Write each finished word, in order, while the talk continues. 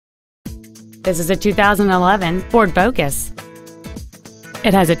This is a 2011 Ford Focus.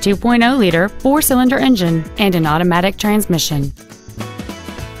 It has a 2.0-liter four-cylinder engine and an automatic transmission.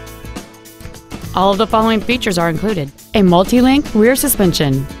 All of the following features are included: a multi-link rear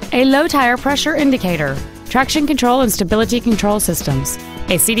suspension, a low tire pressure indicator, traction control and stability control systems,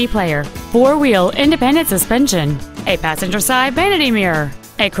 a CD player, four-wheel independent suspension, a passenger side vanity mirror,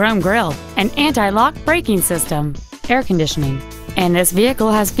 a chrome grille, an anti-lock braking system, air conditioning, and this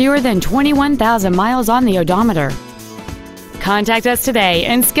vehicle has fewer than 21,000 miles on the odometer. Contact us today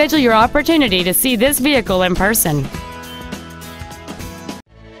and schedule your opportunity to see this vehicle in person.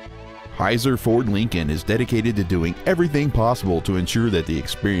 HeiserFordLincoln is dedicated to doing everything possible to ensure that the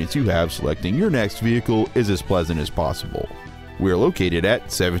experience you have selecting your next vehicle is as pleasant as possible. We are located at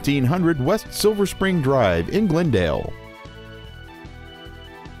 1700 West Silver Spring Drive in Glendale.